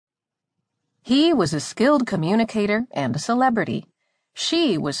He was a skilled communicator and a celebrity.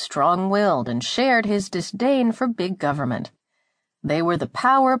 She was strong-willed and shared his disdain for big government. They were the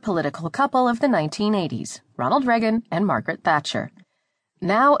power political couple of the 1980s, Ronald Reagan and Margaret Thatcher.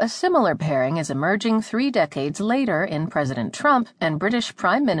 Now a similar pairing is emerging 3 decades later in President Trump and British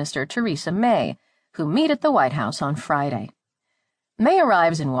Prime Minister Theresa May, who meet at the White House on Friday. May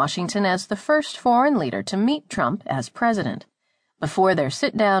arrives in Washington as the first foreign leader to meet Trump as president. Before their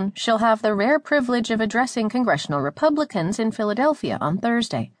sit-down, she'll have the rare privilege of addressing congressional Republicans in Philadelphia on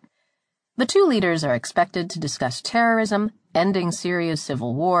Thursday. The two leaders are expected to discuss terrorism, ending Syria's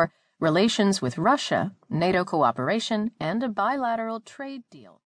civil war, relations with Russia, NATO cooperation, and a bilateral trade deal.